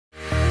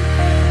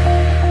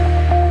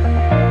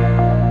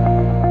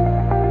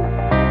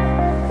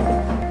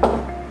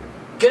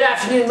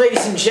afternoon,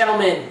 ladies and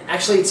gentlemen.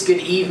 Actually, it's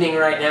good evening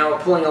right now. We're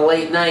pulling a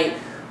late night.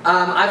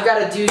 I've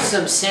got to do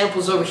some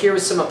samples over here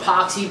with some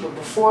epoxy, but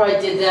before I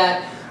did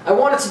that, I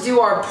wanted to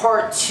do our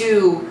part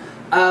 2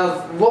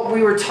 of what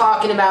we were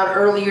talking about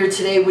earlier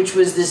today, which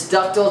was this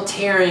ductile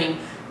tearing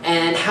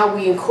and how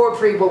we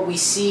incorporate what we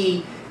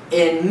see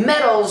in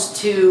metals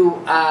to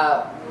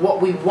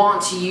what we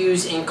want to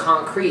use in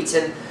concretes.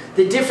 And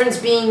the difference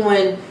being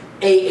when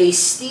a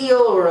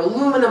steel or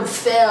aluminum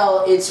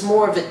fail, it's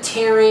more of a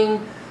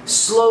tearing,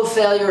 slow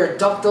failure, or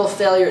ductile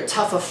failure,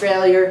 tougher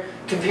failure,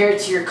 compared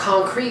to your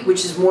concrete,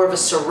 which is more of a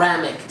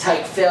ceramic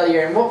type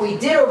failure. And what we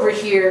did over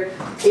here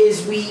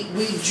is we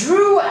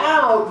drew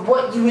out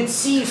what you would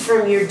see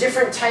from your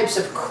different types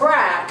of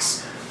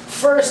cracks,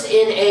 first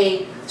in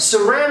a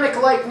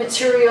ceramic-like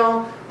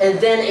material and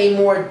then a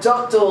more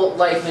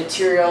ductile-like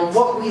material. And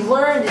what we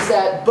learned is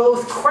that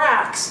both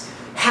cracks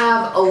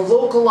have a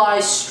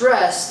localized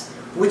stress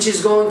which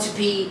is going to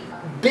be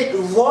a bit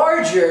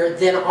larger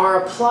than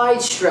our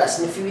applied stress.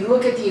 And if we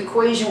look at the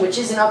equation, which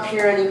isn't up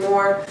here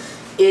anymore,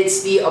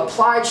 it's the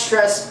applied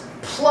stress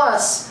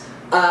plus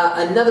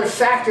another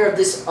factor of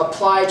this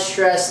applied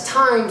stress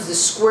times the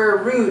square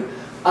root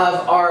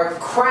of our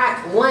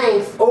crack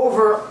length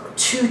over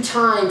 2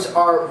 times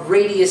our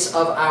radius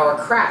of our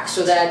crack.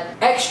 So that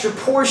extra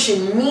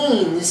portion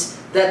means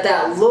that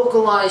that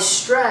localized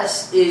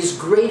stress is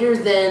greater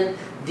than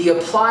the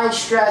applied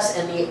stress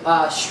and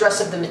the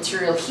stress of the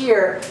material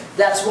here.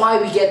 That's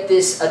why we get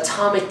this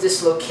atomic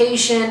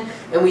dislocation,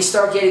 and we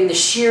start getting the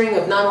shearing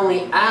of not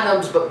only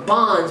atoms but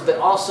bonds, but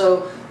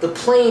also the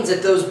planes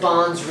that those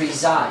bonds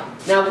reside.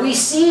 Now we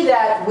see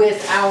that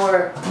with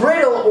our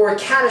brittle or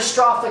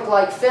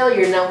catastrophic-like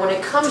failure. Now when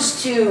it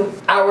comes to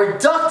our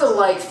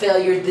ductile-like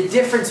failure, the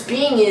difference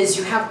being is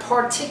you have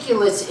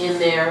particulates in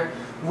there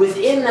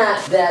within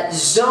that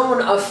zone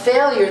of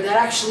failure that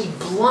actually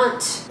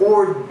blunt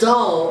or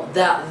dull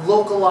that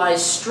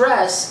localized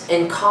stress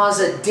and cause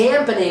a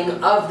dampening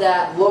of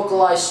that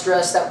localized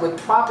stress that would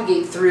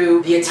propagate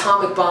through the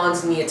atomic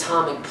bonds and the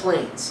atomic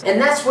planes.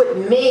 And that's what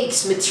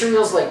makes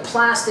materials like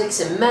plastics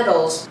and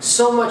metals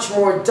so much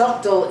more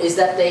ductile, is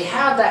that they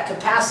have that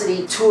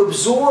capacity to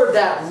absorb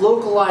that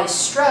localized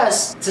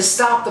stress to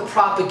stop the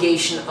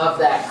propagation of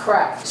that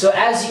crack. So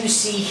as you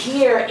see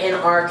here in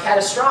our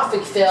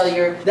catastrophic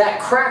failure, that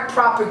crack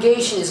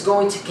propagation is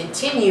going to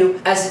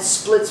continue as it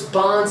splits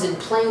bonds and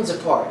planes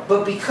apart.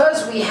 But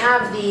because we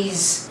have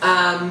these,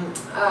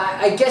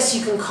 I guess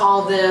you can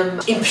call them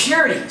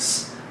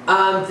impurities,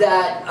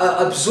 that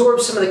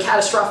absorb some of the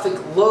catastrophic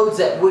loads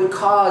that would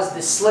cause the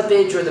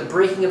slippage or the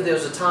breaking of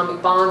those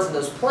atomic bonds and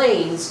those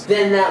planes,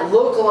 then that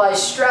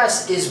localized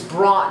stress is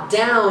brought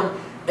down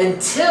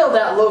until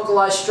that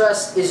localized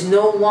stress is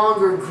no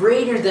longer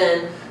greater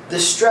than the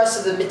stress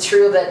of the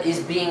material that is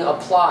being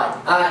applied.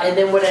 And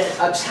then what ends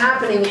up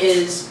happening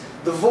is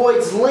the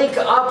voids link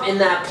up in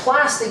that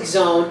plastic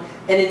zone,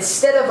 and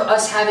instead of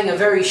us having a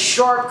very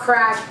sharp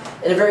crack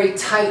and a very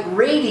tight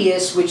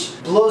radius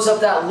which blows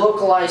up that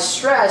localized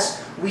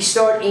stress, we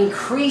start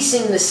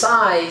increasing the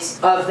size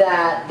of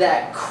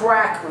that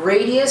crack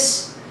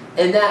radius,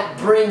 and that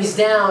brings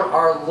down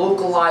our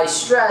localized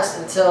stress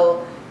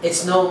until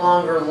it's no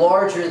longer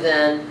larger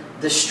than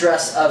the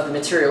stress of the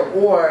material,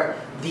 or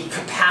the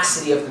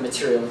capacity of the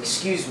material,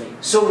 excuse me.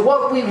 So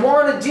what we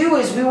want to do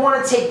is we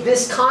want to take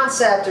this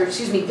concept, or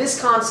excuse me,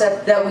 this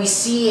concept that we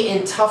see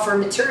in tougher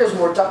materials,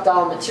 more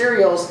ductile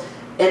materials,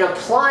 and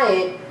apply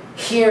it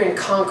here in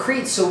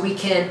concrete so we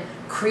can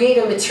create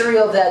a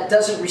material that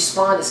doesn't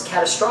respond as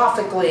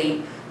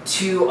catastrophically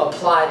to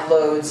applied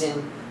loads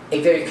in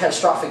a very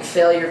catastrophic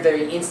failure,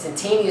 very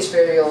instantaneous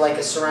failure like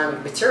a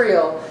ceramic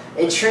material,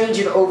 and change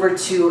it over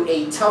to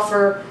a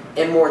tougher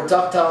and more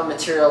ductile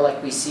material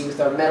like we see with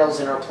our metals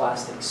and our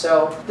plastics.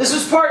 So this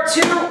was part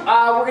 2.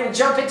 We're going to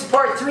jump into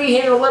part 3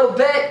 here in a little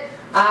bit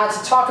to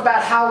talk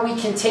about how we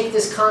can take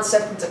this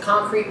concept into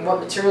concrete and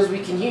what materials we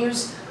can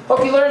use.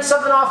 Hope you learned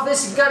something off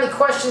this. If you've got any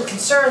questions,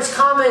 concerns,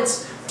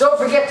 comments, don't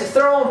forget to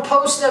throw them,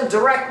 post them,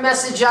 direct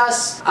message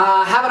us.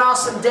 Have an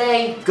awesome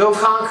day. Go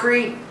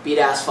concrete, beat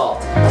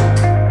asphalt.